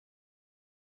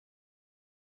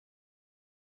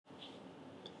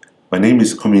My name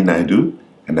is Kumi Naidoo,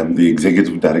 and I'm the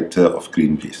Executive Director of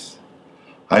Greenpeace.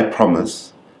 I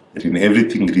promise that in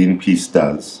everything Greenpeace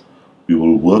does, we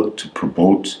will work to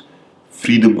promote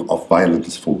freedom of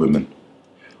violence for women.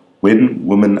 When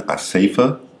women are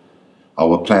safer,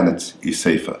 our planet is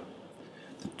safer.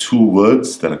 The two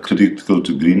words that are critical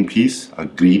to Greenpeace are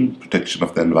green, protection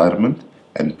of the environment,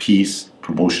 and peace,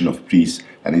 promotion of peace,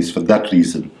 and it's for that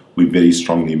reason we very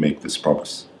strongly make this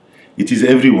promise. It is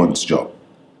everyone's job,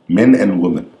 men and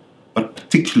women, but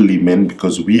particularly men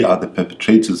because we are the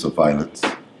perpetrators of violence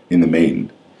in the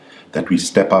main, that we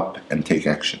step up and take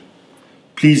action.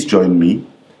 Please join me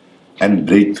and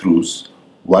Breakthrough's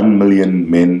 1 Million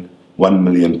Men, 1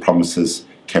 Million Promises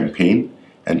campaign,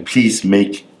 and please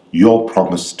make your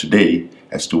promise today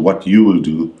as to what you will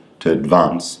do to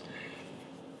advance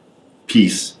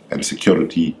peace and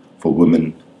security for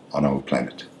women on our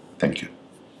planet. Thank you.